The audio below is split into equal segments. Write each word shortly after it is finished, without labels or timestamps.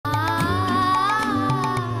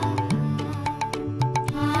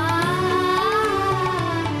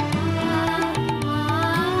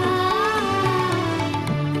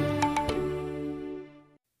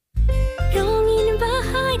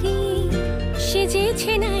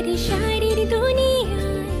সেজেছে নারী শাড়ির দুনিয়ায়,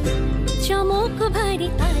 চমক ভারী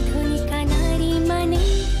আধুনিকা নারী মানে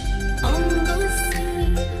অঙ্গশ্রী,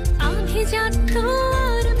 আভিজাত্য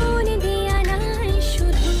আর মন দেয়া নাই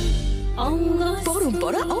শুধু অঙ্গশ্রী।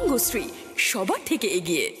 পরম্পরা অঙ্গশ্রী সবার থেকে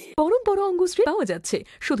এগিয়ে। পরম্পরা অঙ্গশ্রী পাওয়া যাচ্ছে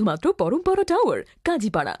শুধুমাত্র পরম্পরা টাওয়ার,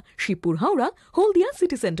 কাজীপাড়া, শিবপুর, হাওড়া, হলদিয়া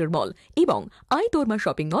সিটি সেন্টার মল এবং আইতর্মা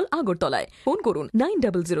শপিং মল, আগরতলায়। ফোন করুন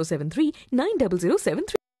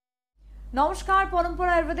 9007390073। নমস্কার,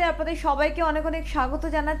 পরম্পরা আয়ুর্বেদে আপনাদের সবাইকে অনেক অনেক স্বাগত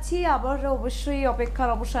জানাচ্ছি। আবার অবশ্যই অপেক্ষার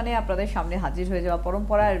অবসানে আপনাদের সামনে হাজির হয়ে যাওয়া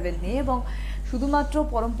পরম্পরা আয়ুর্বেদ নিয়ে, এবং শুধুমাত্র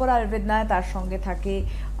পরম্পরা আয়ুর্বেদ নয়, তার সঙ্গে থাকে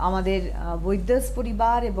আমাদের বৈদ্যস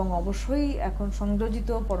পরিবার এবং অবশ্যই এখন সংযোজিত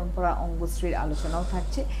পরম্পরা অঙ্গশ্রীর আলোচনাও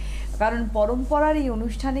থাকছে। কারণ পরম্পরার এই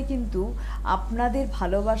অনুষ্ঠানে কিন্তু আপনাদের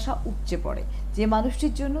ভালোবাসা উপচে পড়ে যে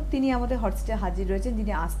মানুষটির জন্য, তিনি আমাদের হটস্টে হাজির রয়েছেন,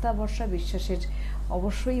 যিনি আস্থা, ভরসা, বিশ্বাসের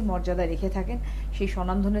অবশ্যই মর্যাদা রেখে থাকেন, সেই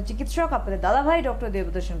স্বনামধন্য চিকিৎসক আপনাদের দাদাভাই ডক্টর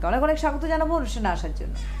দেবব্রত সেনকে অনেক অনেক স্বাগত জানাবো অনুষ্ঠানে আসার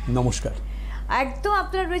জন্য। নমস্কার। একদম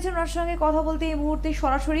আপনারা রয়েছেন ওনার সঙ্গে কথা বলতে। এই মুহূর্তে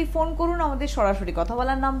সরাসরি ফোন করুন আমাদের সরাসরি কথা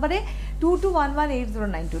বলার নাম্বারে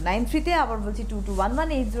 2211809293-তে। আবার বলছি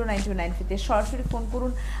 2211809293-তে সরাসরি ফোন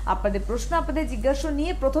করুন। আপনাদের প্রশ্ন, আপনাদের জিজ্ঞাসা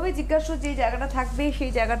নিয়ে প্রথমে জিজ্ঞাসা যে জায়গাটা থাকবে,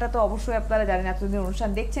 সেই জায়গাটা তো অবশ্যই আপনারা জানেন, এতদিন অনুষ্ঠান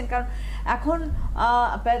দেখছেন। কারণ এখন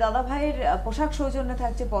আপনার দাদা ভাইয়ের পোশাক সৌজন্যে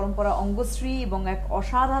থাকছে পরম্পরা অঙ্গশ্রী এবং এক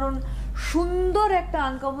অসাধারণ সুন্দর একটা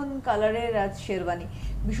আনকমন কালারের শেরওয়ানি,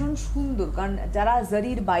 ভীষণ সুন্দর। কারণ যারা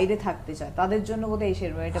জারির বাইরে থাকতে চায় তাদের জন্য বোধহয় এই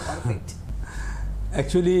শেরওয়ানিটা পারফেক্ট।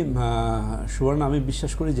 অ্যাকচুয়ালি সুবর্ণ, আমি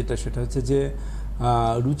বিশ্বাস করি সেটা হচ্ছে যে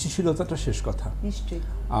রুচিশীলতাটা শেষ কথা। নিশ্চয়ই।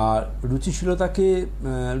 আর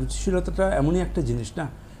রুচিশীলতাটা এমনই একটা জিনিস না,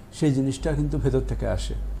 সেই জিনিসটা কিন্তু ভেতর থেকে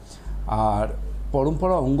আসে। আর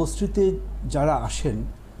পরম্পরা অঙ্গশ্রীতে যারা আসেন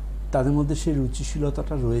তাদের মধ্যে সেই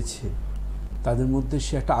রুচিশীলতাটা রয়েছে, তাদের মধ্যে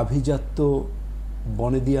সে একটা আভিজাত্য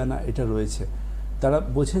বনেদিয়ানা এটা রয়েছে। তারা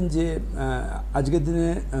বোঝেন যে আজকের দিনে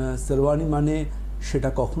শেরওয়ানি মানে সেটা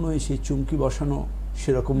কখনোই সেই চুমকি বসানো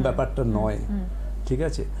সেরকম ব্যাপারটা নয়, ঠিক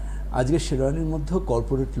আছে? আজকে শেরওয়ানির মধ্যেও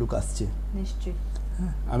কর্পোরেট লুক আসছে, নিশ্চয়ই।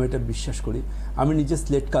 হ্যাঁ, আমি এটা বিশ্বাস করি। আমি নিজে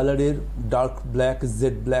স্লেট কালারের, ডার্ক ব্ল্যাক,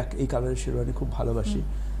 জেড ব্ল্যাক এই কালারের শেরওয়ানি খুব ভালোবাসি,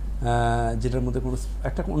 যেটার মধ্যে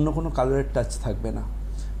অন্য কোনো কালারের টাচ থাকবে না।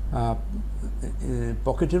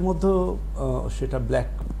 পকেটের মধ্যেও সেটা ব্ল্যাক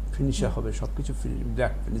ফিনিশে হবে, সব কিছু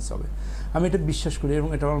ব্ল্যাক ফিনিশ হবে, আমি এটা বিশ্বাস করি এবং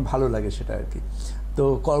এটা আমার ভালো লাগে সেটা আর কি। তো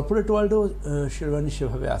কর্পোরেট ওয়ার্ল্ডেও শেরওয়ানি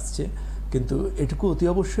সেভাবে আসছে, কিন্তু এটুকু অতি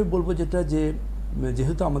অবশ্যই বলবো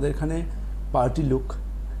যেহেতু আমাদের এখানে পার্টি লুক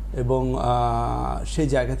এবং সেই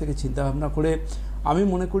জায়গা থেকে চিন্তাভাবনা করে আমি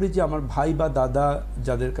মনে করি যে আমার ভাই বা দাদা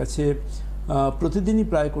যাদের কাছে প্রতিদিনই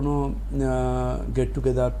প্রায় কোনো গেট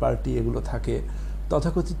টুগেদার পার্টি এগুলো থাকে,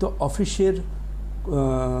 তথাকথিত অফিসের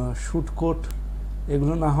শ্যুট কোট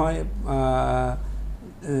এগুলো না হয়,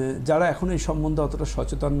 যারা এখন এই সম্বন্ধে অতটা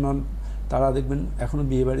সচেতন নন তারা দেখবেন এখনও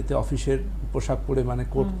বিয়েবাড়িতে অফিসের পোশাক পরে, মানে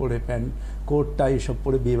কোট পরে, প্যান্ট, কোট, টাই এসব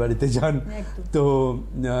পরে বিয়েবাড়িতে যান। তো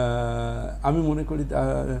আমি মনে করি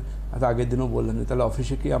আগের দিনও বললেন, তাহলে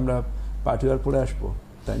অফিসে কি আমরা পার্টিওয়ার পরে আসবো,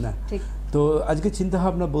 তাই না? তো আজকে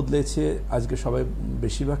চিন্তাভাবনা বদলেছে, আজকে সবাই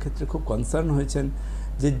বেশিরভাগ ক্ষেত্রে খুব কনসার্ন হয়েছেন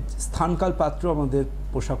যে স্থানকাল পাত্র আমাদের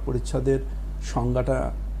পোশাক পরিচ্ছদের সংজ্ঞাটা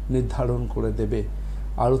নির্ধারণ করে দেবে।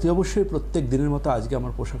 আর অতি অবশ্যই প্রত্যেক দিনের মতো আজকে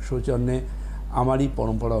আমার পোশাক সৌজন্যে আমারই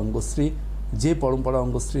পরম্পরা অঙ্গশ্রী, যে পরম্পরা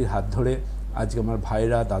অঙ্গশ্রীর হাত ধরে আজকে আমার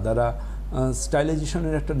ভাইরা, দাদারা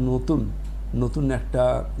স্টাইলাইজেশনের একটা নতুন একটা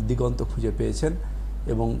দিগন্ত খুঁজে পেয়েছেন।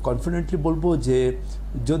 এবং কনফিডেন্টলি বলবো যে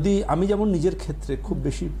যদি আমি যেমন নিজের ক্ষেত্রে খুব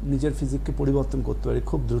বেশি নিজের ফিজিককে পরিবর্তন করতে পারি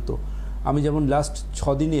খুব দ্রুত, আমি যেমন লাস্ট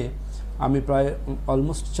 6 দিনে আমি প্রায়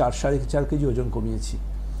অলমোস্ট 4-4.5 কেজি ওজন কমিয়েছি,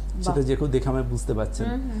 সেটা যে কেউ দেখে আমায় বুঝতে পারছেন।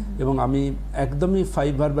 এবং আমি একদমই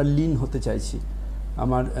ফাইবার বা লিন হতে চাইছি।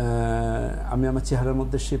 আমি আমার চেহারার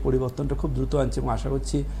মধ্যে সেই পরিবর্তনটা খুব দ্রুত আনছি এবং আশা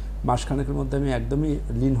করছি মাসখানেকের মধ্যে আমি একদমই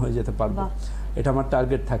লিন হয়ে যেতে পারবো। এটা আমার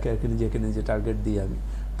টার্গেট থাকে আর কি, নিজে টার্গেট দিই আমি।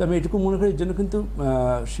 তো আমি এটুকু মনে করি এর জন্য কিন্তু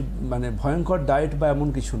মানে ভয়ঙ্কর ডায়েট বা এমন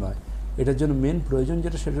কিছু নয়, এটার জন্য মেন প্রয়োজন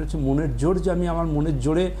সেটা হচ্ছে মনের জোর, যে আমি আমার মনের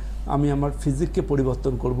জোরে আমি আমার ফিজিককে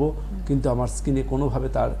পরিবর্তন করব, কিন্তু আমার স্কিনে কোনোভাবে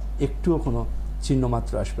তার একটুও কোনো চিহ্ন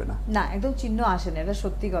মাত্র আসবে না। না, একদম চিহ্ন আসে না, এটা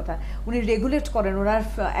সত্যি কথা। উনি রেগুলেট করেন, ওনার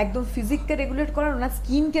একদম ফিজিককে রেগুলেট করেন, ওনার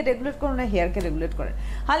স্কিনকে রেগুলেট করেন, ওনার হেয়ারকে রেগুলেট করেন।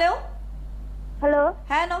 হ্যালো,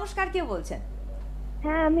 হ্যাঁ নমস্কার, কে বলছেন?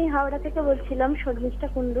 হ্যাঁ, আমি হাওড়া থেকে বলছিলাম, শর্মিষ্ঠা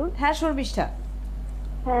কুন্ডু। হ্যাঁ শর্মিষ্ঠা।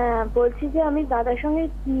 হ্যাঁ, বলছি যে আমি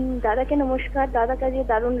দাদাকে নমস্কার, দাদাকে আজকে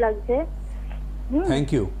দারুণ লাগছে। Thank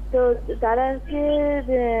you. তো দাদাকে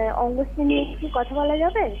অঙ্গশ্রী নিয়ে কি কথা বলা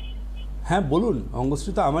যাবে? হ্যাঁ বলুন,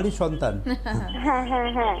 অঙ্গশ্রী তো আমারই সন্তান। হ্যাঁ হ্যাঁ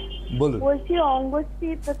হ্যাঁ বলুন। বলছি অঙ্গশ্রী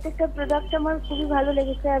প্রত্যেকটা প্রোডাক্ট আমার খুবই ভালো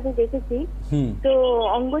লেগেছে, আমি দেখেছি। হুম। তো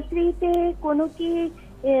অঙ্গশ্রীতে কোনো কি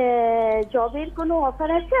জবের কোনো অফার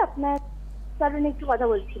আছে আপনার কারণে একটু কথা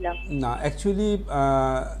বলছিলাম। না, অ্যাকচুয়ালি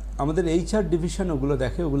আমাদের HR ডিভিশন ওগুলো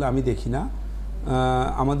দেখে, ওগুলো আমি দেখি না।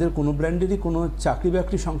 আমাদের কোনো ব্র্যান্ডেরই কোনো চাকরি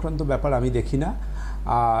বাকরি সংক্রান্ত ব্যাপার আমি দেখি না,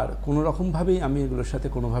 আর কোনো রকমভাবেই আমি এগুলোর সাথে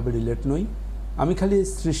কোনোভাবে রিলেট নই। আমি খালি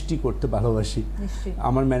সৃষ্টি করতে ভালোবাসি।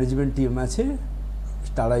 আমার ম্যানেজমেন্ট টিম আছে,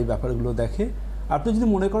 তারা এই ব্যাপারগুলো দেখে। আপনি যদি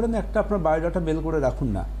মনে করেন একটা আপনার বায়োডাটা মেল করে রাখুন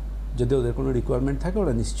না, যদি ওদের কোনো রিকোয়ারমেন্ট থাকে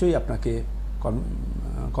ওরা নিশ্চয়ই আপনাকে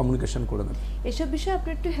কমিউনিকেশন করে দেবে। এসব বিষয়ে আপনি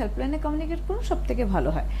একটু হেল্পলাইনে কমিউনিকেট করুন, সব থেকে ভালো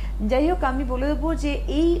হয়। যাই হোক, আমি বলে দেবো যে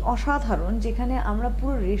এই অসাধারণ, যেখানে আমরা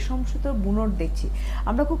পুরো রেশম সুতোর বুনট দেখছি।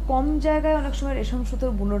 আমরা খুব কম জায়গায় অনেক সময় রেশম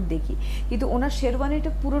সুতোর বুনট দেখি, কিন্তু ওনার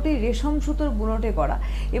শেরওয়ানিটা পুরোটাই রেশম সুতোর বুনটে করা,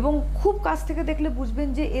 এবং খুব কাছ থেকে দেখলে বুঝবেন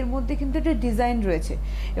যে এর মধ্যে কিন্তু একটা ডিজাইন রয়েছে,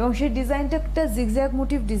 এবং সেই ডিজাইনটা একটা জিগজ্যাগ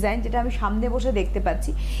মোটিভ ডিজাইন, যেটা আমি সামনে বসে দেখতে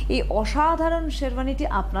পাচ্ছি। এই অসাধারণ শেরওয়ানিটি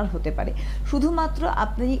আপনার হতে পারে। শুধুমাত্র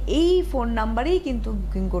আপনি এই ফোন নাম্বারেই কিন্তু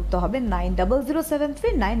বুকিং করতে হবে,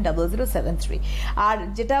 9007390073। আর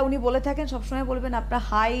যেটা উনি বলে থাকেন, সবসময় বলবেন আপনার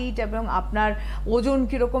হাইট এবং আপনার ওজন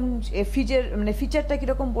কীরকম, ফিচারটা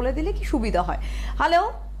কীরকম বলে দিলে কি সুবিধা হয়। হ্যালো।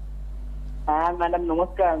 হ্যাঁ ম্যাডাম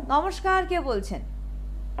নমস্কার। নমস্কার, কে বলছেন?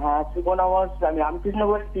 হ্যাঁ শুভ নববর্ষ, আমি রামকৃষ্ণ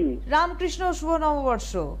বলছি। রামকৃষ্ণ, শুভ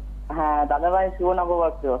নববর্ষ। হ্যাঁ দাদা ভাই শুভ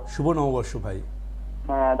নববর্ষ। শুভ নববর্ষ ভাই।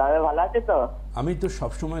 হ্যাঁ দাদা ভালো আছে তো? আমি তো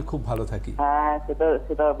সবসময় খুব ভালো থাকি। হ্যাঁ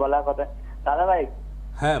সেটা বলার কথা। দাদা ভাই।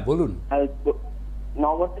 হ্যাঁ বলুন।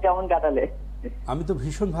 নববর্ষ কেমন কাটালে? আমি তো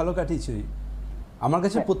ভীষণ ভালো কাটিয়েছি, আমার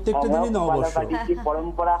কাছে প্রত্যেকটা দিনই নববর্ষ।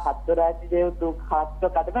 পরম্পরা হাত ধরে আছি, যেহেতু হাত তো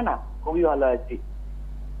কাটবে না, খুবই ভালো আছি।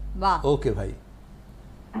 বাহ, ওকে ভাই।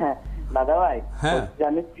 হ্যাঁ দাদা ভাই, হ্যাঁ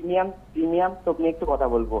আমি প্রিমিয়াম সোপ নিয়ে একটু কথা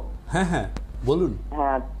বলবো। হ্যাঁ হ্যাঁ বলুন।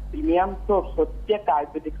 হ্যাঁ প্রিমিয়াম সোপ সত্যি একটা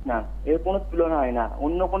আয়ুর্বেদিক স্নান, এর কোনো তুলনা হয় না।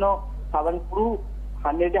 অন্য কোনো সাবান পুরো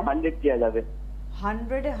 100-এ 100 দেওয়া যাবে।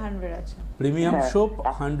 100-এ 100 আছে প্রিমিয়াম সোপ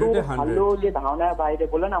 100-এ 100। ভালো যে ধারণার বাইরে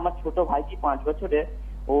বললেন। আমার ছোট ভাইজি 5 বছরে,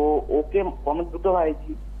 ওকে আমার দুটো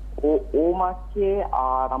ভাইজি, ও মাখছে,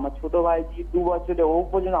 আর আমার ছোট ভাইজি 2 বছরে, ও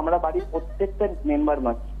পর্যন্ত আমরা বাড়ির প্রত্যেকটা মেম্বার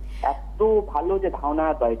মাখছি। এত ভালো যে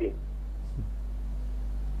ধারণার বাইরে।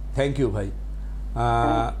 থ্যাংক ইউ ভাই,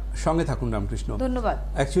 সঙ্গে থাকুন রামকৃষ্ণ। ধন্যবাদ।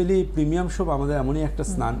 অ্যাকচুয়ালি প্রিমিয়াম সোপ আমাদের এমনই একটা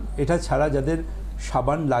স্নান, এটা ছাড়া যাদের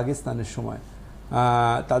সাবান লাগে স্নানের সময়,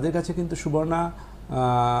 তাদের কাছে কিন্তু সুবর্ণা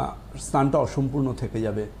স্নানটা অসম্পূর্ণ থেকে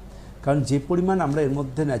যাবে। কারণ যে পরিমাণ আমরা এর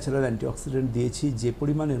মধ্যে ন্যাচারাল অ্যান্টিঅক্সিডেন্ট দিয়েছি, যে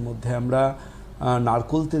পরিমাণ এর মধ্যে আমরা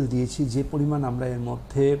নারকোল তেল দিয়েছি, যে পরিমাণ আমরা এর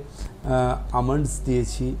মধ্যে আমন্ডস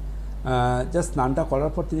দিয়েছি, যা স্নানটা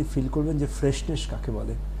করার পর তিনি ফিল করবেন যে ফ্রেশনেস কাকে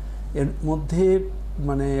বলে। এর মধ্যে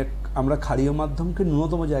মানে আমরা ক্ষারীয় মাধ্যমকে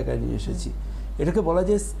ন্যূনতম জায়গায় নিয়ে এসেছি। এটাকে বলা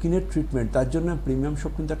যায় স্কিনের ট্রিটমেন্ট। তার জন্য প্রিমিয়াম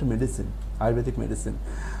সোপ কিন্তু একটা মেডিসিন, আয়ুর্বেদিক মেডিসিন।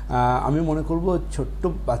 আমি মনে করব ছোট্ট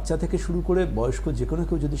বাচ্চা থেকে শুরু করে বয়স্ক যে কোনো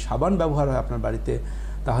কেউ যদি সাবান ব্যবহার হয় আপনার বাড়িতে,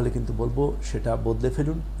 তাহলে কিন্তু বলবো সেটা বদলে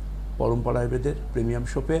ফেলুন পরম্পরা আয়ুর্বেদের প্রিমিয়াম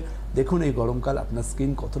সোপে। দেখুন এই গরমকাল আপনার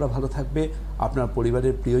স্কিন কতটা ভালো থাকবে, আপনার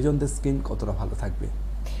পরিবারের প্রিয়জনদের স্কিন কতটা ভালো থাকবে।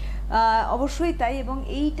 অবশ্যই তাই। এবং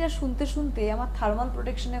এইটা শুনতে শুনতে আমার থার্মাল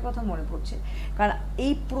প্রোটেকশনের কথা মনে পড়ছে, কারণ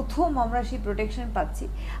এই প্রথম আমরা সেই প্রোটেকশন পাচ্ছি,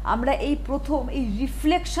 আমরা এই প্রথম এই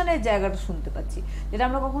রিফ্লেকশনের জায়গাটা শুনতে পাচ্ছি, যেটা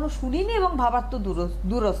আমরা কখনো শুনিনি, এবং ভাবার তো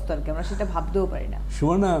দূরস্থ আর কি, আমরা সেটা ভাবতেও পারি না।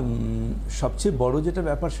 সুবর্ণা, সবচেয়ে বড় যেটা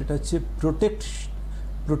ব্যাপার সেটা হচ্ছে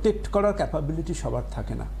প্রোটেক্ট করার ক্যাপাবিলিটি সবার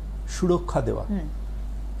থাকে না। সুরক্ষা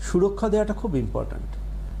দেওয়াটা খুব ইম্পর্ট্যান্ট।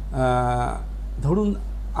 ধরুন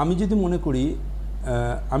আমি যদি মনে করি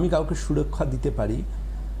আমি কাউকে সুরক্ষা দিতে পারি,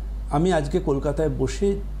 আমি আজকে কলকাতায় বসে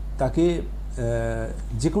তাকে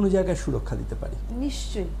যে কোনো জায়গায় সুরক্ষা দিতে পারি।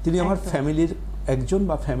 নিশ্চয়ই তিনি আমার ফ্যামিলির একজন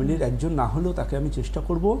বা ফ্যামিলির একজন না হলেও তাকে আমি চেষ্টা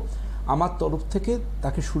করব আমার তরফ থেকে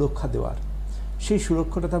তাকে সুরক্ষা দেওয়ার। সেই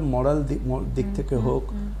সুরক্ষাটা তার মরাল দিক থেকে হোক,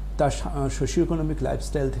 তার সোশিও ইকোনমিক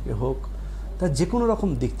লাইফস্টাইল থেকে হোক, তার যে কোনো রকম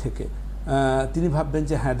দিক থেকে তিনি ভাববেন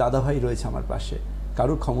যে হ্যাঁ দাদাভাই রয়েছে আমার পাশে,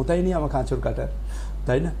 কারোর ক্ষমতাই নেই আমাকে আঁচড় কাটার,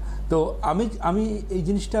 তাই না? তো আমি এই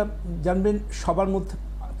জিনিসটা জানবেন সবার মধ্যে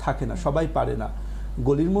থাকে না, সবাই পারে না।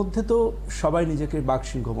 গলির মধ্যে তো সবাই নিজেকে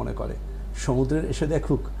বাঘসিংহ মনে করে, সমুদ্রের এসে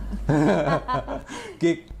দেখুক কে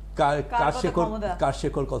কার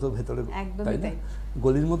শেকড় কত ভেতরে, তাই না?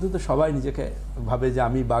 গলির মধ্যে তো সবাই নিজেকে ভাবে যে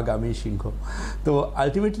আমি বাঘ, আমি সিংহ। তো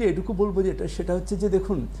আলটিমেটলি এটুকু বলবো যেটা সেটা হচ্ছে যে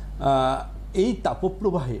দেখুন এই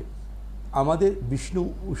তাপপ্রবাহে আমাদের বিষ্ণু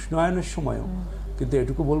উষ্ণায়নের সময়ও কিন্তু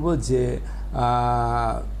এটুকু বলবো যে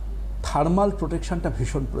থার্মাল প্রোটেকশনটা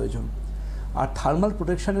ভীষণ প্রয়োজন। আর থার্মাল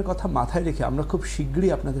প্রোটেকশনের কথা মাথায় রেখে আমরা খুব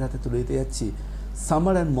শীঘ্রই আপনাদের হাতে তুলে দিতে যাচ্ছি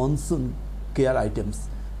summer and monsoon care items.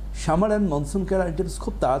 Summer and monsoon care items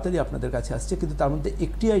খুব তাড়াতাড়ি আপনাদের কাছে আসছে, কিন্তু তার মধ্যে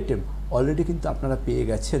একটি আইটেম অলরেডি কিন্তু আপনারা পেয়ে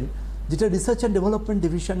গেছেন, যেটা রিসার্চ অ্যান্ড ডেভেলপমেন্ট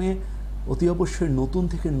ডিভিশনে অতি অবশ্যই নতুন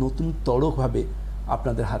থেকে নতুনতরভাবে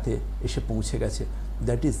আপনাদের হাতে এসে পৌঁছে গেছে।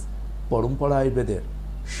 দ্যাট ইজ পরম্পরা আয়ুর্বেদের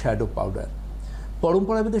শ্যাডো পাউডার।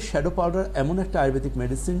 পরম্পরা আয়ুর্বেদের শ্যাডো পাউডার এমন একটা আয়ুর্বেদিক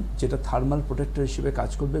মেডিসিন যেটা থার্মাল প্রোটেক্টর হিসেবে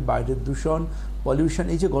কাজ করবে। বাইরের দূষণ, পলিউশন,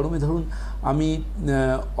 এই যে গরমে ধরুন আমি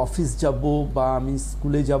অফিস যাব বা আমি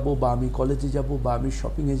স্কুলে যাব বা আমি কলেজে যাব বা আমি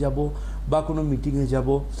শপিংয়ে যাব বা কোনো মিটিংয়ে যাব,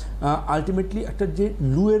 আলটিমেটলি একটা যে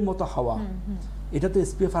লুয়ের মতো হাওয়া, এটা তো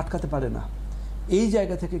এসপিএফ আটকাতে পারে না। এই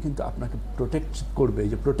জায়গা থেকে কিন্তু আপনাকে প্রোটেক্ট করবে, এই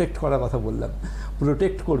যে প্রোটেক্ট করার কথা বললাম,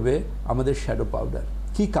 প্রোটেক্ট করবে আমাদের শ্যাডো পাউডার।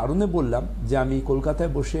 কী কারণে বললাম যে আমি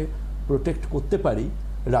কলকাতায় বসে প্রোটেক্ট করতে পারি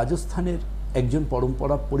রাজস্থানের একজন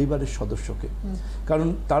পরম্পরা পরিবারের সদস্যকে, কারণ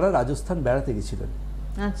তারা রাজস্থান বেড়াতে গেছিলেন।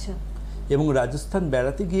 আচ্ছা। এবং রাজস্থান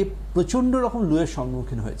বেড়াতে গিয়ে প্রচণ্ড রকম লুয়ের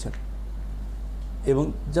সম্মুখীন হয়েছেন এবং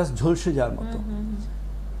জাস্ট ঝলসে যাওয়ার মতো।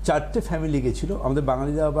 4টে ফ্যামিলি গেছিল। আমাদের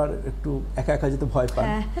বাঙালিরা আবার একটু একা একা যেতে ভয় পান,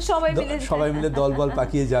 সবাই মিলে দল বল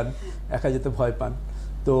পাকিয়ে যান, একা যেতে ভয় পান।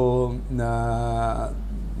 তো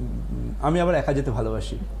আমি আবার একা যেতে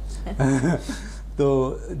ভালোবাসি। তো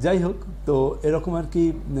যাই হোক, তো এরকম আর কি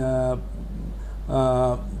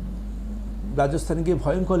রাজস্থানে গিয়ে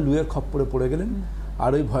ভয়ঙ্কর লুয়ের খপ্পরে পড়ে গেলেন।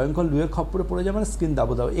 আর ওই ভয়ঙ্কর লুয়ের খপ্পরে পড়ে যাওয়ার স্কিন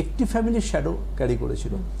দাবো দাও। একটি ফ্যামিলির শ্যাডো ক্যারি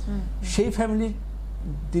করেছিল, সেই ফ্যামিলির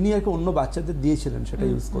তিনি আর কি অন্য বাচ্চাদের দিয়েছিলেন সেটা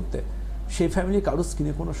ইউজ করতে। সেই ফ্যামিলির কারোর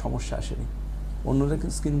স্কিনে কোনো সমস্যা আসেনি, অন্যদের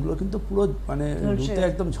স্কিনগুলো কিন্তু পুরো মানে লুতে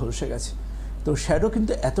একদম ঝলসে গেছে। তো শ্যাডো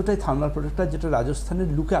কিন্তু এতটাই থার্মাল প্রোটেক্টর যেটা রাজস্থানের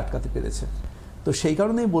লুকে আটকাতে পেরেছে। তো সেই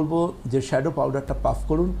কারণেই বলবো যে শ্যাডো পাউডারটা পাফ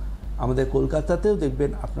করুন। আমাদের কলকাতাতেও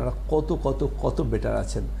দেখবেন আপনারা কত কত কত বেটার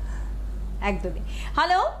আছেন। একদমই।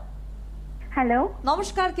 হ্যালো হ্যালো,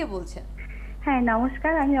 নমস্কার, কে বলছেন? হ্যাঁ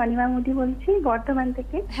নমস্কার, আমি অনিমা মোদি বলছি বর্ধমান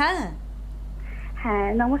থেকে। হ্যাঁ হ্যাঁ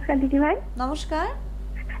নমস্কার দিদি ভাই। নমস্কার।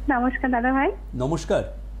 নমস্কার দাদা ভাই। নমস্কার।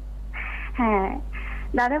 হ্যাঁ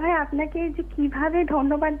দাদা ভাই, আপনাকে যে কিভাবে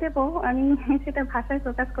ধন্যবাদ দেব আমি সেটা ভাষায়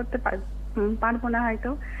প্রকাশ করতে পারবো না হয়তো,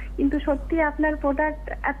 কিন্তু সত্যি আপনার প্রোডাক্ট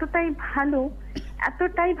এতটাই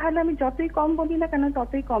ভালো, আমি যতই কম বলি না কেন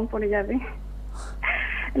ততই কম পড়ে যাবে।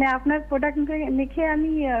 মানে আপনার প্রোডাক্ট দেখে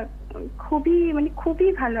আমি খুবই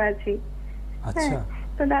ভালো আছি। আচ্ছা।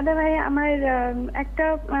 তো দাদা ভাই, আমার একটা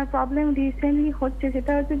প্রবলেম রিসেন্টলি হচ্ছে,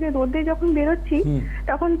 সেটা হচ্ছে যে রোদে যখন বেরোচ্ছি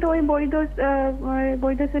তখন তো ওই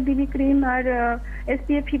বৈদোসের বিবি ক্রিম আর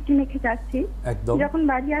SPF 50 মেখে যাচ্ছি। যখন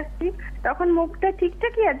বাড়ি আসছি তখন মুখটা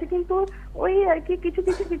ঠিকঠাকই আছে, কিন্তু ওই আর কি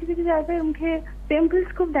কিছু জায়গায় মুখে পিম্পলস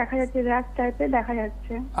খুব দেখা যাচ্ছে, র্যাশ টাইপের দেখা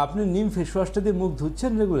যাচ্ছে। আপনি নিম ফেস ওয়াশটা দিয়ে মুখ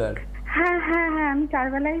ধুচ্ছেন রেগুলার? হ্যাঁ হ্যাঁ হ্যাঁ, আমি 4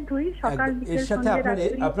 বেলায় ধুই, সকাল বিকেল। এর সাথে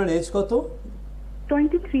আপনার এজ কত?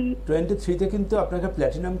 23-তে কিন্তু আপনাকে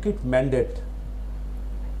platinum kit mandate.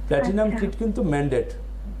 Platinum kit কিন্তু ম্যান্ডেট।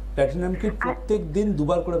 প্ল্যাটিনাম কিট প্রত্যেক দিন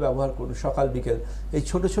 2বার করে ব্যবহার করুন, সকাল বিকেল। এই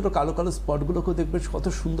ছোট ছোট কালো কালো স্পটগুলোকেও দেখবেন কত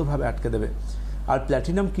সুন্দরভাবে আটকে দেবে। আর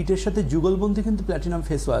প্ল্যাটিনাম কিটের সাথে যুগলবন্দি কিন্তু প্ল্যাটিনাম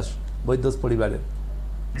ফেস ওয়াশ বৈদ্যস পরিবারের,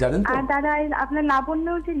 জানেন তো? আর দাদা, আপনার লাবণ্য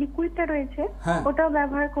যে লিকুইডটা রয়েছে ওটাও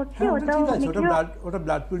ব্যবহার করছি। ওটা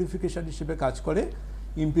ব্লাড পিউরিফিকেশন হিসেবে কাজ করে,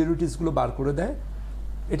 ইমপিউরিটিসগুলো বার করে দেয়।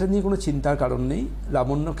 এটা নিয়ে কোনো চিন্তার কারণ নেই।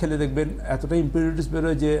 লাবণ্য খেলে দেখবেন এতটা ইমপিউরিটিস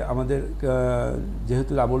বেরোয় যে আমাদের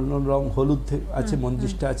যেহেতু লাবণ্য রং হলুদ আছে,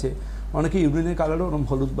 মঞ্জিষ্টা আছে, অনেকে ইউরিনের কালারও ওরকম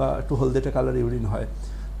হলুদ বা একটু হলদেটে কালার ইউরিন হয়।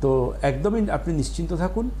 তো একদমই আপনি নিশ্চিন্ত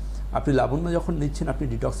থাকুন। আপনি লাবণ্য যখন নিচ্ছেন আপনি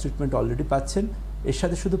ডিটক্স ট্রিটমেন্ট অলরেডি পাচ্ছেন। এর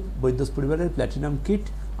সাথে শুধু বৈদ্যস পরিবারের প্ল্যাটিনাম কিট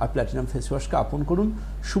আর প্ল্যাটিনাম ফেস ওয়াশকে আপন করুন।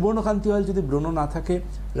 সুবর্ণকান্তি অয়েল যদি ব্রণ না থাকে,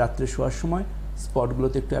 রাত্রে শোয়ার সময়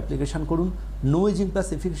স্পটগুলোতে একটু অ্যাপ্লিকেশন করুন। নো এজিং প্লাস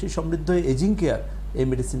এফিকেসি সমৃদ্ধ এজিং কেয়ার এই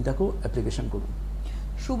মেডিসিনটাকেও অ্যাপ্লিকেশন করুন।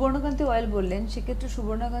 সুবর্ণকান্তি অয়েল বললেন, সেক্ষেত্রে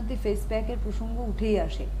সুবর্ণকান্তি ফেস প্যাকের প্রসঙ্গ উঠেই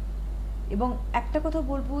আসে। এবং একটা কথা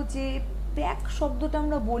বলবো যে প্যাক শব্দটা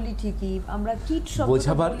আমরা বলি ঠিকই, আমরা কিট শব্দটা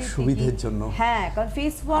বোঝাবার সুবিধার জন্য। হ্যাঁ, কারণ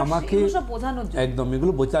ফেস ওয়াশ এগুলো সব বোঝানোর জন্য। একদম,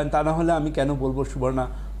 এগুলো বোঝান। তা না হলে আমি কেন বলবো সুবর্ণা,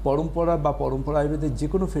 পরম্পরা বা পরম্পরা আয়ুর্বেদের যে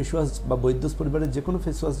কোনো ফেস ওয়াশ বা বৈদ্যস পরিবারের যে কোনো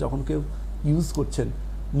ফেস ওয়াশ যখন কেউ ইউজ করছেন,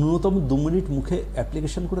 ন্যূনতম 2 মিনিট মুখে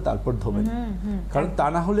অ্যাপ্লিকেশন করে তারপর ধোবেন। কারণ তা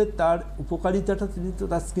না হলে তার উপকারিতাটা তিনি তো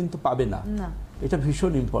তার স্কিন তো পাবে না। এটা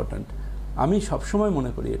ভীষণ ইম্পর্ট্যান্ট। আমি সবসময়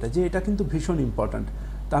মনে করি এটা কিন্তু ভীষণ ইম্পর্ট্যান্ট।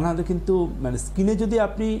 তা না হলে কিন্তু মানে স্কিনে যদি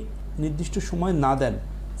আপনি নির্দিষ্ট সময় না দেন,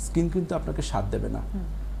 স্কিন কিন্তু আপনাকে সাথ দেবে না।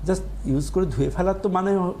 জাস্ট ইউজ করে ধুয়ে ফেলার তো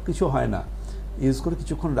মানে কিছু হয় না, ইউজ করে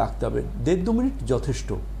কিছুক্ষণ রাখতে হবে। 1.5-2 মিনিট যথেষ্ট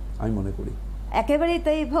আমি মনে করি। একেবারেই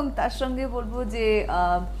তাই। এবং তার সঙ্গে বলবো যে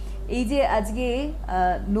এই যে আজকে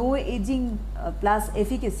নো এজিং প্লাস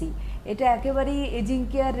এফিকেসি, এটা একেবারেই এজিং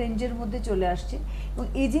কেয়ার রেঞ্জের মধ্যে চলে আসছে এবং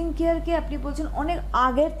এজিং কেয়ারকে আপনি বলছেন অনেক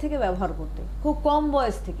আগের থেকে ব্যবহার করতে, খুব কম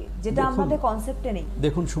বয়স থেকে, যেটা আমাদের কনসেপ্টে নেই।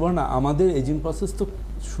 দেখুন সুবর্ণা, আমাদের এজিং প্রসেস তো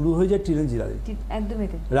শুরু হয়ে যায় টিনেজারে, একদমই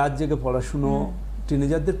তাই। রাত জেগে পড়াশুনো,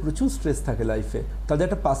 টিনেজারদের প্রচুর স্ট্রেস থাকে লাইফে, তাদের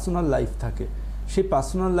একটা পার্সোনাল লাইফ থাকে, সেই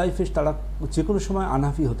পার্সোনাল লাইফে তারা যে কোনো সময়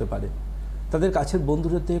আনহ্যাপি হতে পারে, তাদের কাছের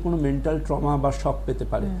বন্ধুদের থেকে কোনো মেন্টাল ট্রমা বা শক পেতে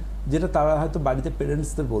পারে, যেটা তারা হয়তো বাড়িতে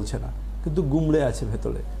পেরেন্টসদের বলছে না, কিন্তু গুমড়ে আছে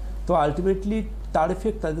ভেতরে। তো আলটিমেটলি তার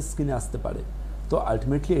এফেক্ট তাদের স্কিনে আসতে পারে। তো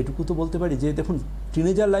আলটিমেটলি এটুকু তো বলতে পারি যে দেখুন,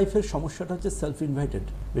 টিনেজার লাইফের সমস্যাটা হচ্ছে সেলফ ইনভাইটেড,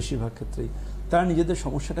 বেশিরভাগ ক্ষেত্রেই তারা নিজেদের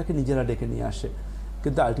সমস্যাটাকে নিজেরা ডেকে নিয়ে আসে।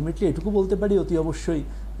 কিন্তু আলটিমেটলি এটুকু বলতে পারি অতি অবশ্যই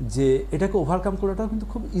যে এটাকে ওভারকাম করাটাও কিন্তু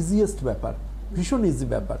খুব ইজিয়েস্ট ব্যাপার, ভীষণ ইজি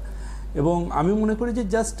ব্যাপার। এবং আমি মনে করি যে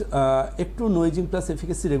জাস্ট একটু নোইজিং প্লাস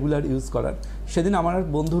এফিকেসি রেগুলার ইউজ করার। সেদিন আমার এক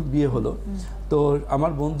বন্ধুর বিয়ে হলো, তো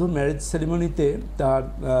আমার বন্ধুর ম্যারেজ সেরিমনিতে তার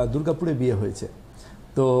দুর্গাপুরে বিয়ে হয়েছে।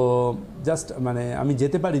 তো জাস্ট মানে আমি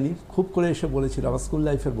যেতে পারিনি, খুব করে এসে বলেছিল, আমার স্কুল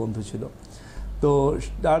লাইফের বন্ধু ছিল। তো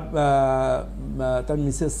তার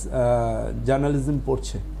মিসেস জার্নালিজম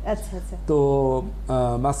পড়ছে, তো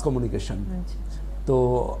মাস কমিউনিকেশন। তো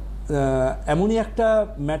এমনই একটা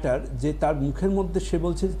ম্যাটার যে তার মুখের মধ্যে সে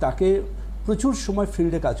বলছে যে তাকে প্রচুর সময়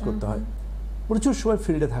ফিল্ডে কাজ করতে হয়, প্রচুর সময়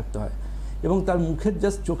ফিল্ডে থাকতে হয়, এবং তার মুখের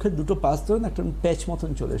জাস্ট চোখের দুটো পাশ ধরে একটা প্যাচ মতন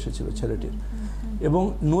চলে এসেছিল ছেলেটির। এবং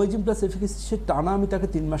নোইজিম প্লাস এফিকেসি সে টানা আমি তাকে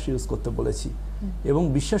 3 মাস ইউজ করতে বলেছি। এবং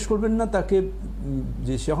বিশ্বাস করবেন না, তাকে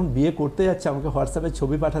যে সে এখন বিয়ে করতে যাচ্ছে, আমাকে হোয়াটসঅ্যাপে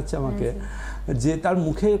ছবি পাঠাচ্ছে আমাকে, যে তার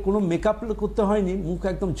মুখে কোনো মেকআপ করতে হয়নি, মুখ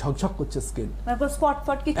একদম ঝকঝক করছে স্কিন,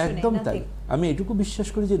 একদম তাই। আমি এটুকু বিশ্বাস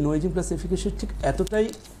করি যে নোইজিম প্লাস এফিকেসি ঠিক এতটাই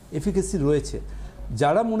এফিকেসি রয়েছে।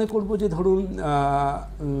 যারা মনে করবো যে ধরুন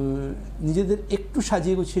নিজেদের একটু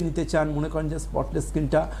সাজিয়ে গুছিয়ে নিতে চান, মনে করেন যে স্পটলেস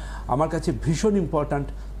স্কিনটা আমার কাছে ভীষণ ইম্পর্ট্যান্ট,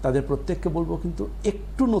 তাদের প্রত্যেককে বলবো কিন্তু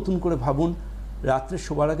একটু নতুন করে ভাবুন, রাত্রে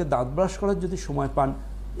শোবার আগে দাঁত ব্রাশ করার যদি সময় পান,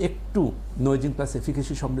 একটু নোইজিং প্লাস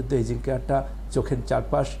এফিকেসি সমৃদ্ধ এজিং কেয়ারটা চোখের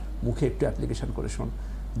চারপাশ, মুখে একটু অ্যাপ্লিকেশন করে শোন,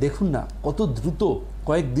 দেখুন না কত দ্রুত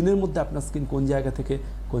কয়েক দিনের মধ্যে আপনার স্কিন কোন জায়গা থেকে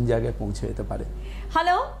কোন জায়গায় পৌঁছে যেতে পারে।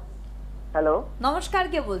 হ্যালো হ্যালো, নমস্কার,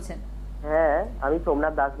 কে বলছেন? হ্যাঁ, আমি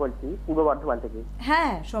সোমনাথ দাস বলছি, পূর্ব বর্ধমান থেকে।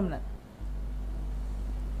 হ্যাঁ সোমনাথ।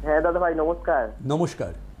 হ্যাঁ দাদা ভাই নমস্কার।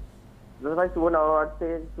 নমস্কার দাদা ভাই, শুভ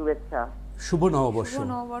নববর্ষের শুভেচ্ছা। শুভ নববর্ষ। শুভ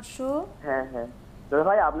নববর্ষ। হ্যাঁ হ্যাঁ দাদা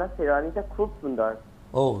ভাই, আপনার শেরওয়ানিটা খুব সুন্দর।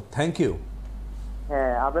 ও থ্যাংক ইউ।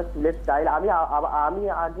 হ্যাঁ, আপনার চুলের স্টাইল, আমি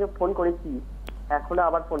আগে ফোন করেছি, এখনো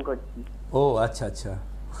আবার ফোন করছি। ও আচ্ছা আচ্ছা।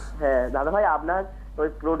 হ্যাঁ দাদা ভাই, আপনার ওই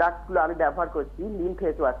প্রোডাক্টগুলো আমি ব্যবহার করছি, নিম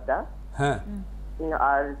ফেস ওয়াশটা, হ্যাঁ,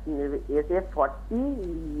 আর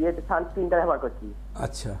SF40 সানস্ক্রিনটা ব্যবহার করছি।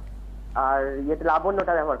 আচ্ছা। আর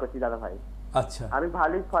লাবণ্যটা ব্যবহার করছি দাদা ভাই। আচ্ছা। আমি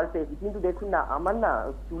ভালোই ফল পেয়েছি, কিন্তু দেখুন না, আমার না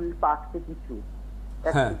চুল পাকছে কিছু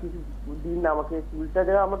কিছু দিন না, আমাকে চুলটা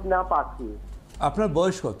যেন আমার না পাকছে। আপনার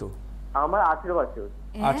বয়স কত? আমার 18 বছর।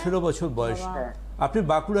 18 বছর বয়স। হ্যাঁ। আপনি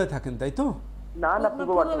বাঁকুড়ায় থাকেন তাই তো? না না,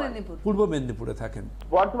 পূর্ব বর্ধমান। পূর্ব মেদিনীপুরে থাকেন?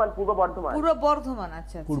 পূর্ব বর্ধমান।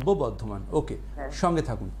 আচ্ছা, পূর্ব বর্ধমান, ওকে, সঙ্গে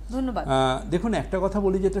থাকুন। ধন্যবাদ। দেখুন একটা কথা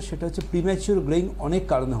বলি, সেটা হচ্ছে প্রিম্যাচিওর গ্রেইং অনেক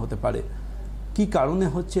কারণে হতে পারে। কি কারণে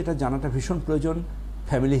হচ্ছে এটা জানাটা ভীষণ প্রয়োজন।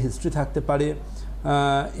 ফ্যামিলি হিস্ট্রি থাকতে পারে,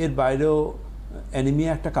 এর বাইরেও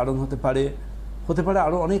অ্যানিমিয়া একটা কারণ হতে পারে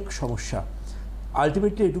আরও অনেক সমস্যা।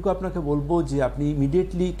 আলটিমেটলি এটুকু আপনাকে বলবো যে আপনি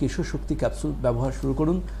ইমিডিয়েটলি কেশশক্তি ক্যাপসুল ব্যবহার শুরু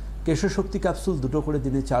করুন। কেশশক্তি ক্যাপসুল 2টো করে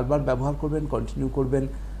দিনে 4 বার ব্যবহার করবেন, কন্টিনিউ করবেন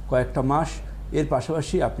কয়েকটা মাস। এর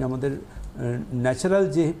পাশাপাশি আপনি আমাদের ন্যাচারাল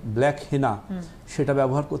যে ব্ল্যাক হেনা সেটা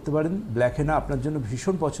ব্যবহার করতে পারেন। ব্ল্যাক হেনা আপনার জন্য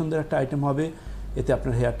ভীষণ পছন্দের একটা আইটেম হবে, এতে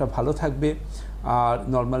আপনার হেয়ারটা ভালো থাকবে আর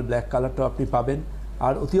নর্মাল ব্ল্যাক কালারটাও আপনি পাবেন।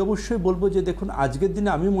 আর অতি অবশ্যই বলবো যে দেখুন, আজকের দিনে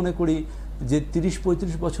আমি মনে করি যে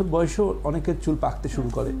 30-35 বছর বয়সেও অনেকের চুল পাকতে শুরু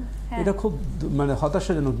করে। এটা খুব মানে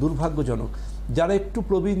হতাশাজনক, দুর্ভাগ্যজনক। যারা একটু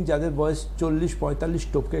প্রবীণ, যাদের বয়স 40-45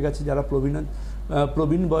 টপকে গেছে, যারা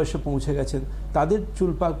প্রবীণ বয়সে পৌঁছে গেছেন, তাদের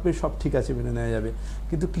চুল পাকবে, সব ঠিক আছে, মেনে নেওয়া যাবে।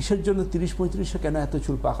 কিন্তু কিসের জন্য 30-35-এ কেন এত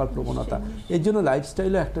চুল পাকার প্রবণতা? এর জন্য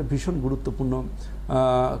লাইফস্টাইলও একটা ভীষণ গুরুত্বপূর্ণ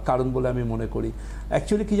কারণ বলে আমি মনে করি।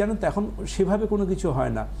 অ্যাকচুয়ালি কি জানেন তো, এখন সেভাবে কোনো কিছু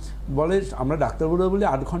হয় না। বলে আমরা ডাক্তারবাবুরা বলি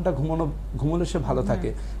 8 ঘন্টা ঘুমোলে সে ভালো থাকে,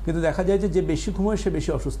 কিন্তু দেখা যায় যে বেশি ঘুমোয় সে বেশি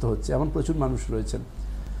অসুস্থ হচ্ছে, এমন প্রচুর মানুষ রয়েছেন।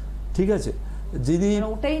 ঠিক আছে, যিনি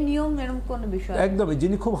ওটাই নিয়ম, এরকম কোনো বিষয় একদমই,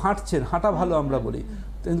 যিনি খুব হাঁটছেন, হাঁটা ভালো আমরা বলি,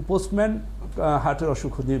 কিন্তু পোস্টম্যান হার্টের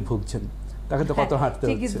অসুখ নিয়ে ভুগছেন, তাকে তো কত হাঁটতে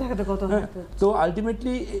হচ্ছে। তো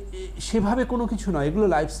আলটিমেটলি সেভাবে কোনো কিছু নয়, এগুলো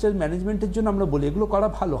লাইফস্টাইল ম্যানেজমেন্টের জন্য আমরা বলি, এগুলো করা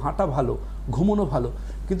ভালো, হাঁটা ভালো, ঘুমোনো ভালো,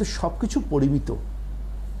 কিন্তু সব কিছু পরিমিত।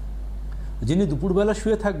 যিনি দুপুরবেলা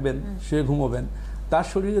শুয়ে থাকবেন, শুয়ে ঘুমোবেন, তার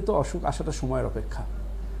শরীরে তো অসুখ আসাটা সময়ের অপেক্ষা।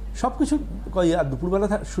 সব কিছু। আর দুপুরবেলা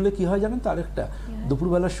শুলে কি হয় জানেন তো, আরেকটা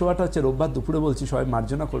দুপুরবেলার শোয়াটা হচ্ছে, রোববার দুপুরে বলছি, সবাই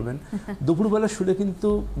মার্জনা করবেন, দুপুরবেলা শুলে কিন্তু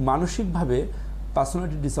মানসিকভাবে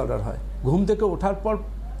পার্সোনালিটি ডিসঅর্ডার হয়। ঘুম থেকে ওঠার পর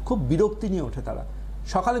খুব বিরক্তি নিয়ে ওঠে তারা।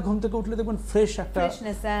 সকালে ঘুম থেকে উঠলে দেখবেন ফ্রেশ একটা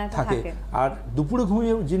থাকে, আর দুপুরে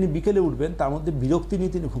ঘুমিয়ে যিনি বিকেলে উঠবেন তার মধ্যে বিরক্তি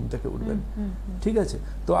নিয়ে তিনি ঘুম থেকে উঠবেন। ঠিক আছে,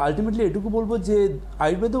 তো আলটিমেটলি এটুকু বলবো যে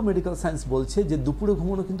আয়ুর্বেদ ও মেডিকেল সায়েন্স বলছে যে দুপুরে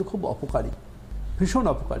ঘুমানো কিন্তু খুব অপকারী, ভীষণ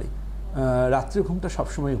অপকারী। রাত্রে ঘুমটা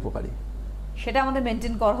সবসময় উপকারী, সেটা আমাদের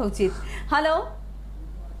মেনটেন করা উচিত। হ্যালো,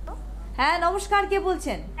 হ্যাঁ নমস্কার, কে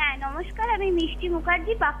বলছেন? হ্যাঁ নমস্কার, আমি মিষ্টি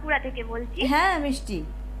মুখার্জি বাঁকুড়া থেকে বলছি। হ্যাঁ মিষ্টি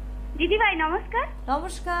দিদি ভাই নমস্কার।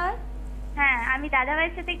 নমস্কার। হ্যাঁ, আমি দাদা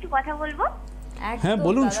ভাইয়ের সাথে একটু কথা বলবো। হ্যাঁ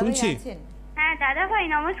বলুন, শুনছি। হ্যাঁ দাদা ভাই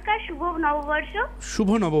নমস্কার, শুভ নববর্ষ। শুভ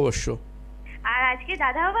নববর্ষ। আর আজকে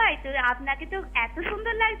দাদা ভাই তো আপনাকে তো এত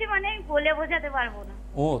সুন্দর লাগছে, মানে আমি বলে বোঝাতে পারবো না।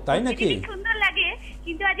 ও তাই নাকি? সুন্দর লাগে,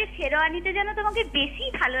 কিন্তু আজ শেরওয়ানিতে যেন তোমাকে বেশি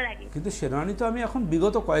ভালো লাগে। কিন্তু শেরওয়ানি তো আমি এখন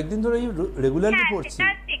বিগত কয়েকদিন ধরে রেগুলারলি পরছি।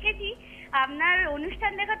 হ্যাঁ দেখেছি, আপনার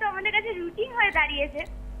অনুষ্ঠান দেখা তো আমাদের কাছে রুটিন হয়ে দাঁড়িয়েছে।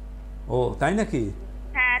 ও তাই নাকি?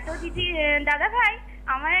 হ্যাঁ, তো দিদি দাদা ভাই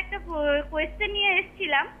আমার একটা কোয়েশ্চেন নিয়ে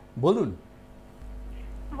এসেছিলাম। বলুন।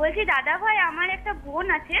 বলছি দাদা ভাই, আমার একটা বোন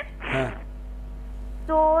আছে, হ্যাঁ,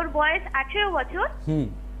 তোর বয়স 18 বছর।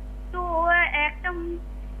 তো একটা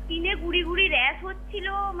স্কিনে গুড়ি গুড়ি র্যাশ হচ্ছিল,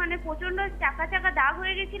 মানে প্রচন্ড চাকা চাকা দাগ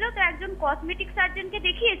হয়ে গেছিল। তো একজন কসমেটিক সার্জনকে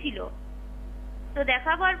দেখিয়েছিল, তো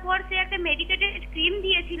দেখাবার পর সে একটা মেডিকেটেড ক্রিম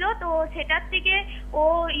দিয়েছিল, তো সেটার থেকে ও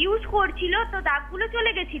ইউজ করছিল, তো দাগগুলো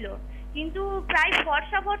চলে গেছিল, কিন্তু প্রায়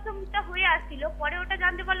ফর্সা ফর্সা মুখটা হয়ে আসছিল। পরে ওটা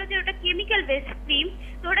জানতে পারলো যে ওটা কেমিক্যাল বেসড ক্রিম,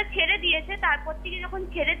 তো ওটা ছেড়ে দিয়েছে। তারপর থেকে যখন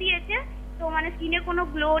ছেড়ে দিয়েছে, তো মানে স্কিনে কোনো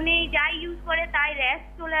গ্লো নেই, যাই ইউজ করে তাই র্যাশ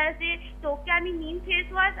চলে আসে। তো ওকে আমি নিম ফেস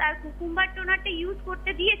ওয়াশ আর কুকুম্বার টোনারটা ইউজ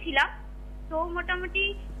করতে দিয়েছিলাম, তো মোটামুটি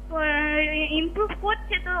ইমপ্রুভ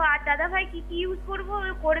করছে। তো আর দাদা ভাই কি কি ইউজ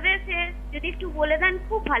করবে সে যদি একটু বলে দেন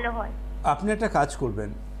খুব ভালো হয়। আপনি একটা কাজ করবেন,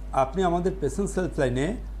 আপনি আমাদের পেশেন্টস হেল্পলাইনে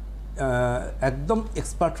একদম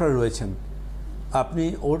এক্সপার্টরা রয়েছেন, আপনি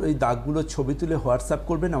ওর এই দাগগুলোর ছবি তুলে হোয়াটসঅ্যাপ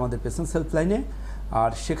করবেন আমাদের পেশেন্টস হেল্পলাইনে,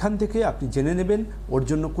 আর সেখান থেকে আপনি জেনে নেবেন ওর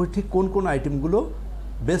জন্য ঠিক কোন কোন আইটেমগুলো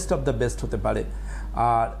বেস্ট অফ দ্য বেস্ট হতে পারে।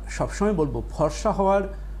 আর সবসময় বলবো, ফর্সা হওয়ার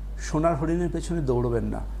সোনার হরিণের পেছনে দৌড়বেন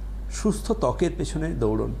না, সুস্থ ত্বকের পেছনে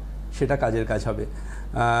দৌড়ন, সেটা কাজের কাজ হবে।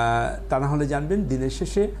 তা না হলে জানবেন দিনের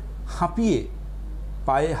শেষে হাঁপিয়ে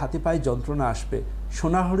হাতে পায়ে যন্ত্রণা আসবে,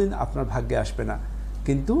 সোনার হরিণ আপনার ভাগ্যে আসবে না,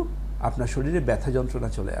 কিন্তু আপনার শরীরে ব্যথা যন্ত্রণা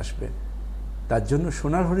চলে আসবে। তার জন্য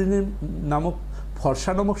সোনার হরিণের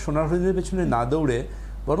ফর্সা নামক সোনার হরিণের পেছনে না দৌড়ে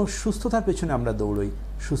বরং সুস্থতার পেছনে আমরা দৌড়ই।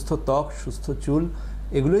 সুস্থ ত্বক, সুস্থ চুল,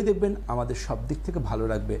 এগুলোই দেখবেন আমাদের সব দিক থেকে ভালো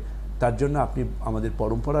রাখবে। তার জন্য আপনি আমাদের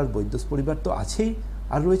পরম্পরার বৈদ্যস পরিবার তো আছেই,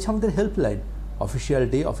 আর রয়েছে আমাদের হেল্পলাইন, অফিসিয়াল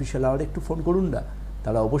ডে, অফিসিয়াল আওয়ারে একটু ফোন করুন না,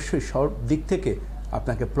 তারা অবশ্যই সব দিক থেকে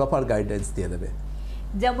আপনাকে প্রপার গাইডলাইন্স দিয়ে দেবে।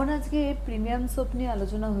 যেমন আজকে প্রিমিয়াম সোপ নিয়ে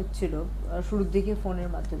আলোচনা হচ্ছিল শুরুর দিকে ফোনের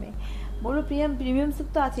মাধ্যমে, বললো প্রিমিয়াম সোপ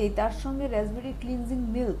তো আছেই, তার সঙ্গে রাসবেরি ক্লিনজিং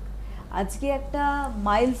মিল্ক আজকে একটা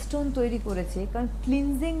মাইলস্টোন তৈরি করেছে। কারণ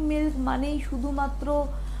ক্লিনজিং মিল্ক মানেই শুধুমাত্র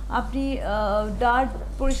আপনি ডার্ট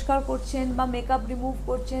পরিষ্কার করছেন বা মেকআপ রিমুভ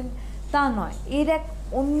করছেন তা নয়, এর এক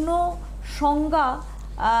অন্য সংজ্ঞা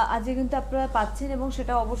আজকে কিন্তু আপনারা পাচ্ছেন, এবং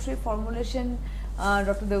সেটা অবশ্যই ফর্মুলেশন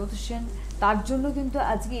ডক্টর দেবব্রত সেন, তার জন্য কিন্তু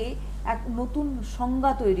আজকে এক নতুন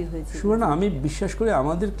সংজ্ঞা তৈরি হয়েছে। সুবর্ণা, আমি বিশ্বাস করি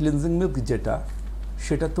আমাদের ক্লিনজিং মিল্ক যেটা,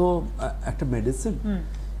 সেটা তো একটা মেডিসিন।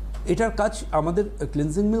 এটার কাজ, আমাদের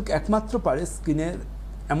ক্লিনজিং মিল্ক একমাত্র পারে স্কিনের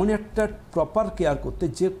এমন একটা প্রপার কেয়ার করতে,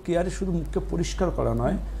 যে কেয়ারে শুধু মুখকে পরিষ্কার করা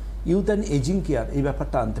নয়, ইউথ অ্যান্ড এজিং কেয়ার এই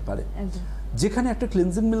ব্যাপারটা আনতে পারে। যেখানে একটা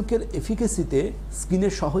ক্লিনজিং মিল্কের এফিকেসিতে স্কিনে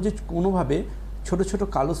সহজে কোনোভাবে ছোট ছোট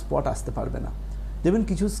কালো স্পট আসতে পারবে না। দেখবেন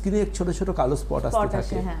কিছু স্কিনে ছোট ছোট কালো স্পট আসতে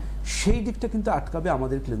থাকে, সেই দিকটা কিন্তু আটকাবে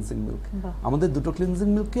আমাদের ক্লিনজিং মিল্ক। আমাদের দুটো ক্লিনজিং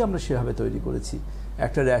মিল্ককে আমরা সেভাবে তৈরি করেছি,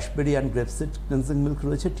 একটা র্যাশবেরি অ্যান্ড গ্রেপসিড ক্লিনজিং মিল্ক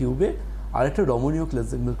রয়েছে টিউবে, আর একটা রমণীয়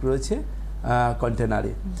ক্লিনজিং মিল্ক রয়েছে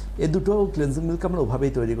কন্টেনারে। এই দুটো ক্লিনজিং মিল্ক আমরা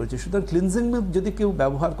ওভাবেই তৈরি করেছি। সুতরাং ক্লিনজিং মিল্ক যদি কেউ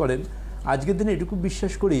ব্যবহার করেন, আজকের দিনে এটুকু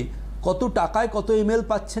বিশ্বাস করি, কত টাকায় কত ml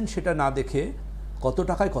পাচ্ছেন সেটা না দেখে, কত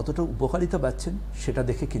টাকায় কতটা উপকারিতা পাচ্ছেন সেটা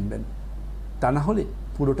দেখে কিনবেন। তা না হলে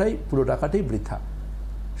পুরো টাকাটাই বৃথা।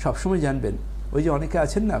 সবসময় জানবেন, ওই যে অনেকে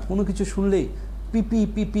আছেন না, কোনো কিছু শুনলেই পিপি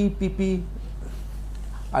পিপি পিপি,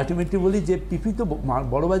 আলটিমেটলি বলি যে পিপি তো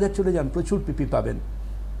বড় বাজার চলে যান, প্রচুর পিপি পাবেন।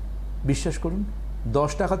 বিশ্বাস করুন,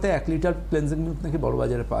 10 টাকাতে 1 লিটার ক্লেনজিং মিল্ক নাকি বড়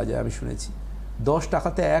বাজারে পাওয়া যায়, আমি শুনেছি। 10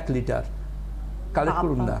 টাকাতে 1 লিটার। কালেক্ট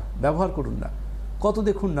করুন না, ব্যবহার করুন না। কত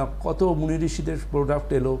দেখুন না, কত মুনি ঋষিদের প্রোডাক্ট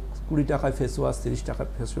এলো, 20 টাকায় ফেস ওয়াশ, 30 টাকার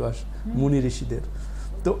ফেস ওয়াশ মুনি ঋষিদের।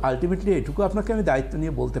 তো আলটিমেটলি এটুকু আপনাকে আমি দায়িত্ব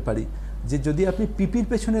নিয়ে বলতে পারি যে যদি আপনি পিপির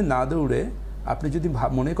পেছনে না দৌড়ে আপনি যদি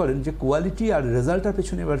মনে করেন যে কোয়ালিটি আর রেজাল্টের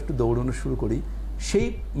পেছনে এবার একটু দৌড়ানো শুরু করি, সেই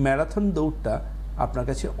ম্যারাথন দৌড়টা আপনার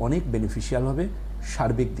কাছে অনেক বেনিফিশিয়াল হবে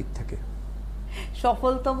সার্বিক দিক থেকে।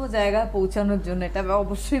 সফলতম জায়গায় পৌঁছানোর জন্য এটা আমি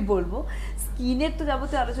অবশ্যই বলবো। স্কিনের তো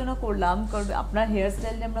যাবতীয় আলোচনা করলাম, কারণ আপনার হেয়ার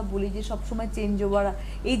স্টাইলে আমরা বলি যে সবসময় চেঞ্জ ওভার,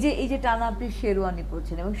 এই যে টানা আপনি শেরওয়ানি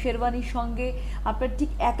পরছেন এবং শেরওয়ানির সঙ্গে আপনার ঠিক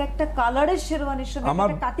একটা কালারের শেরওয়ানির সঙ্গে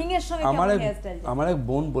একটা কাটিং এর সঙ্গে হেয়ার স্টাইল। আমার এক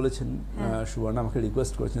বোন বলেছেন, সুবর্ণা আমাকে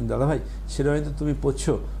রিকোয়েস্ট করেছেন, দাদা ভাই শেরওয়ানি তো তুমি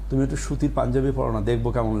পরছো, তুমি একটু সুতির পাঞ্জাবি পরো না, দেখবো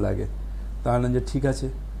কেমন লাগে। তাহলে যে ঠিক আছে,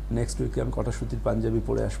 নেক্সট উইকে আমি কটা সুতির পাঞ্জাবি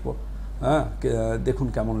পরে আসবো, হ্যাঁ দেখুন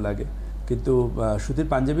কেমন লাগে। কিন্তু সুতির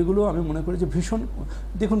পাঞ্জাবিগুলো আমি মনে করি যে ভীষণ,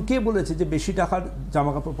 দেখুন কে বলেছে যে বেশি টাকার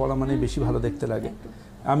জামা কাপড় পরা মানে বেশি ভালো দেখতে লাগে।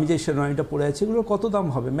 আমি যে শেরওয়ানিটা পরে আছি এগুলোর কত দাম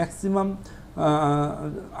হবে, ম্যাক্সিমাম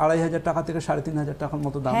 2500 টাকা থেকে 3500 টাকার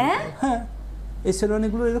মতো দাম। হ্যাঁ, এই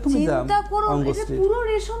শেরওয়ানিগুলো এরকমই দাম। পুরো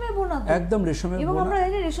রেশমে বোনা, একদম রেশমে বোনা, এবং আমরা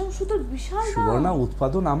এই রেশম সুতোর বিশাল সুবর্ণা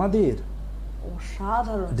উৎপাদন আমাদের,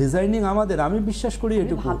 অসাধারণ ডিজাইনিং আমাদের, আমি বিশ্বাস করি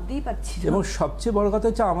এটুকু। ভাবতেই পাচ্ছি। এবং সবচেয়ে বড় কথা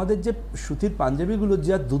হচ্ছে আমাদের যে সুতির পাঞ্জাবিগুলো,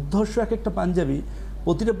 যা দুর্ধর্ষ এক একটা পাঞ্জাবি,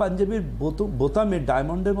 প্রতিটা পাঞ্জাবির বোতামে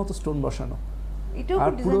ডায়মন্ডের মতো স্টোন বসানো,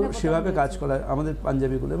 আর পুরো সেভাবে কাজ করা আমাদের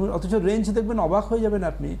পাঞ্জাবিগুলো। এবং অথচ রেঞ্জ দেখবেন অবাক হয়ে যাবেন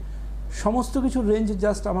আপনি, সমস্ত কিছুর রেঞ্জ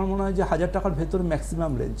জাস্ট আমার মনে হয় যে 1000 টাকার ভেতরে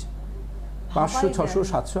ম্যাক্সিমাম রেঞ্জ, 500, 600,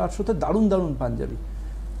 700, 800-তে দারুণ দারুণ পাঞ্জাবি।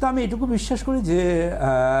 তা আমি এটুকু বিশ্বাস করি যে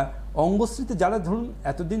অঙ্গশ্রীতে যারা ধরুন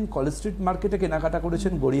এতদিন কলেজ স্ট্রিট মার্কেটে কেনাকাটা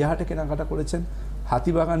করেছেন, গড়িয়াহাটে কেনাকাটা করেছেন,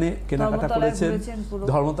 হাতিবাগানে কেনাকাটা করেছেন,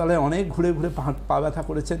 ধর্মতলায় অনেক ঘুরে ঘুরে পা ব্যথা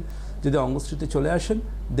করেছেন, যদি অঙ্গশ্রীতে চলে আসেন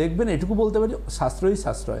দেখবেন এটুকু বলতে পারি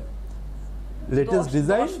সাশ্রয়, লেটেস্ট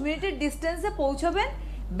ডিজাইন, 10 মিনিটের ডিসটেন্সে পৌঁছবেন,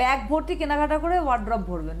 ব্যাগ ভর্তি কেনাকাটা করে ওয়ার্ড্রপ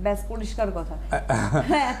ভরবেন, ব্যাস পরিষ্কার কথা।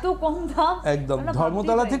 এত কম দাম একদম।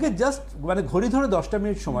 ধর্মতলা থেকে জাস্ট মানে ঘড়ি ধরে 10টা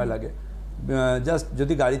মিনিট সময় লাগে। জাস্ট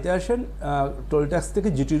যদি গাড়িতে আসেন, টোল ট্যাক্স থেকে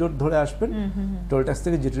জিটি রোড ধরে আসবেন, টোল ট্যাক্স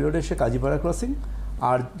থেকে জিটি রোডে এসে কাজীপাড়া ক্রসিং,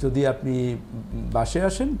 আর যদি আপনি বাসে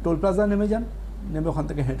আসেন টোল প্লাজা নেমে যান, নেমে ওখান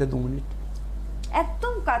থেকে হেঁটে 2 মিনিট,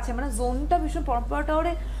 একদম কাছে। মানে জোনটা ভীষণ, পরম্পরা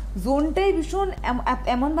টাওয়ারে জোনটাই ভীষণ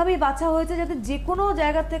এমন ভাবেই বাছা হয়েছে যাতে যে কোনো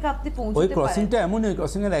জায়গা থেকে আপনি পৌঁছতে পারেন। ওই ক্রসিংটা এমনই, ওই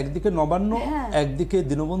ক্রসিং এর একদিকে নবান্ন, একদিকে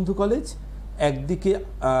দীনবন্ধু কলেজ, একদিকে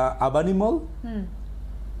আবানি মল,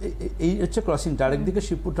 এই হচ্ছে ক্রসিংটা, আরেকদিকে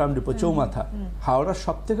শিবপুর ট্রাম ডিপো, চৌমাথা, হাওড়ার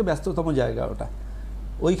সব থেকে ব্যস্ততম জায়গা ওটা।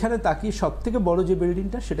 ওইখানে তাকিয়ে সব থেকে বড় যে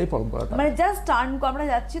বিল্ডিংটা সেটাই পরম্পরাটা, মানে জাস্ট টার্ন আমরা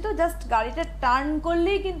যাচ্ছি তো জাস্ট গাড়িটা টার্ন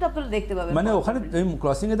করলেই কিন্তু আপনারা দেখতে পাবেন, মানে ওখানে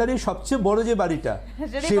ক্রসিং এ দাঁড়িয়ে সবচেয়ে বড় যে বাড়িটা,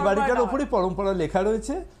 সেই বাড়িটার উপরে পরম্পরা লেখা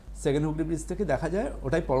রয়েছে, সেকেন্ড হুগলি ব্রিজ থেকে দেখা যায়,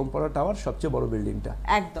 ওটাই পরম্পরা টাওয়ার, সবচেয়ে বড় বিল্ডিংটা।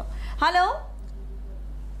 একদম। হ্যালো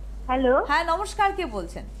হ্যালো, হ্যাঁ নমস্কার, কে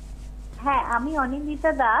বলছেন? হ্যাঁ আমি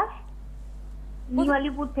অনিন্দিতা দাস,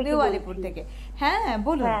 নিউআলিপুর থেকে। হ্যাঁ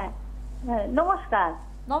বলুন। হ্যাঁ নমস্কার।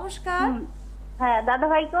 নমস্কার। হ্যাঁ দাদা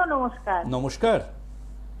ভাইকেও নমস্কার। নমস্কার।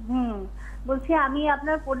 বলছি আমি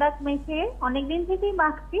আপনার প্রোডাক্ট মেখে অনেকদিন থেকেই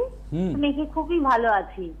মাখছি, মেখে খুবই ভালো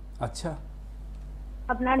আছি। আচ্ছা।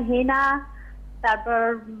 আপনার হেনা তারপর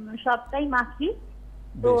সবটাই মাখি।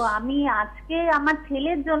 তো আমি আজকে আমার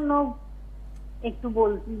ছেলের জন্য একটু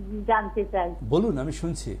জানতে চাই। বলুন, আমি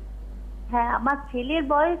শুনছি। হ্যাঁ, আমার ছেলের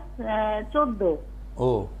বয়স 14।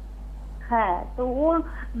 ও হ্যাঁ, তো ওর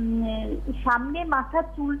সামনে মাথার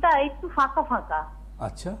চুলটা একটু ফাঁকা ফাঁকা।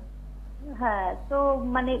 আচ্ছা। হ্যাঁ, তো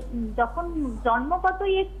মানে যখন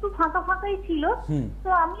জন্মগতই একটু ফাঁকা ফাঁকাই ছিল, তো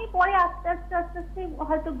আমি পরে আস্তে আস্তে আস্তে আস্তে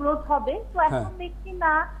হয়তো গ্রোথ হবে, তো এখন দেখছি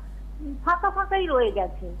না ফাঁকা ফাঁকাই রয়ে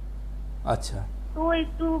গেছে। আচ্ছা। তো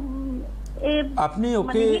একটু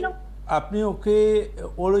আপনি ওকে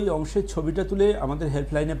ওর ওই অংশের ছবিটা তুলে আমাদের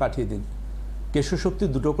হেল্পলাইনে পাঠিয়ে দিন। কেশশক্তি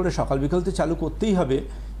 2টো করে সকাল বিকালতে চালু করতেই হবে।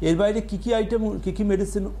 এর বাইরে কী কী আইটেম, কী কী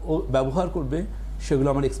মেডিসিন ও ব্যবহার করবে সেগুলো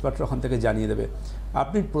আমার এক্সপার্টরা ওখান থেকে জানিয়ে দেবে।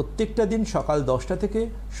 আপনি প্রত্যেকটা দিন সকাল 10টা থেকে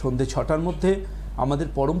সন্ধ্যে 6টার মধ্যে আমাদের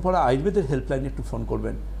পরম্পরা আয়ুর্বেদের হেল্পলাইনে একটু ফোন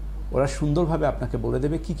করবেন। ওরা সুন্দরভাবে আপনাকে বলে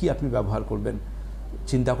দেবে কী কী আপনি ব্যবহার করবেন।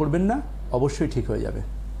 চিন্তা করবেন না, অবশ্যই ঠিক হয়ে যাবে।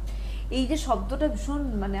 এই যে শব্দটা ভীষণ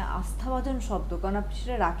মানে আস্থাভাজন শব্দ, কারণ আপনি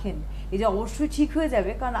সেটা রাখেন, এই যে অবশ্যই ঠিক হয়ে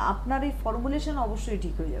যাবে, কারণ আপনার এই ফর্মুলেশন অবশ্যই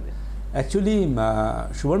ঠিক হয়ে যাবে। অ্যাকচুয়ালি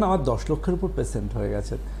সুবর্ণ, আমার 10 লক্ষের উপর পেশেন্ট হয়ে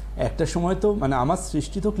গেছে একটা সময়। তো মানে আমার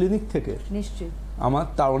সৃষ্টি তো ক্লিনিক থেকে, নিশ্চয়ই আমার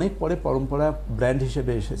তার অনেক পরে পরম্পরা ব্র্যান্ড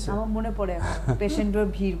হিসেবে এসেছে। আমার মনে পড়ে পেশেন্টের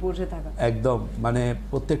ভিড় বসে থাকা, একদম মানে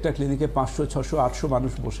প্রত্যেকটা ক্লিনিকে 500, 600, 800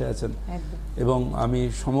 মানুষ বসে আছেন। এবং আমি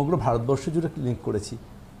সমগ্র ভারতবর্ষ জুড়ে ক্লিনিক করেছি,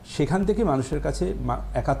 সেখান থেকে মানুষের কাছে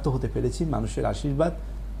একাত্ম হতে পেরেছি, মানুষের আশীর্বাদ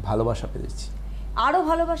ভালোবাসা পেয়েছি। আরও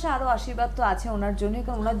ভালোবাসা আরও আশীর্বাদ তো আছে ওনার জন্যই,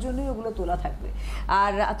 কারণ ওনার জন্যই ওগুলো তোলা থাকবে।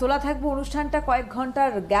 আর তোলা থাকবে অনুষ্ঠানটা কয়েক ঘন্টার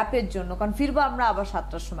গ্যাপের জন্য, কারণ ফিরবো আমরা আবার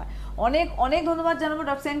 7টার সময়। অনেক অনেক ধন্যবাদ জানাবো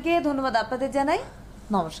ডক্টর সেনকে, ধন্যবাদ আপনাদের জানাই।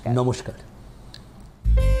 নমস্কার। নমস্কার।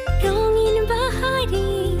 রঙিন বাহারে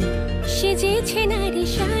সেজেছে নারী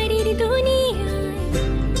শাড়ির দুনিয়ায়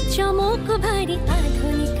চমক ভারী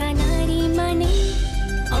আধুনিকা নারী মানে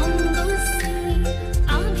অঙ্গশ্রী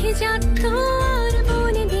আভিজাত্য আর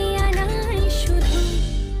মন দেয়া নাই শুধু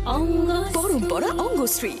পরম্পরা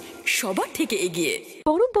অঙ্গশ্রী সবার থেকে এগিয়ে।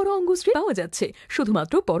 পরম্পরা অঙ্গশ্রী পাওয়া যাচ্ছে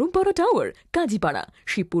শুধুমাত্র পরম্পরা টাওয়ার, কাজীপাড়া,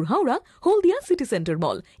 শিবপুর, হাওড়া, হলদিয়া সিটি সেন্টার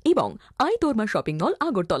মল এবং আইতোরমা শপিং মল,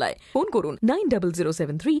 আগরতলায়। ফোন করুন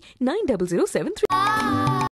 9007390073।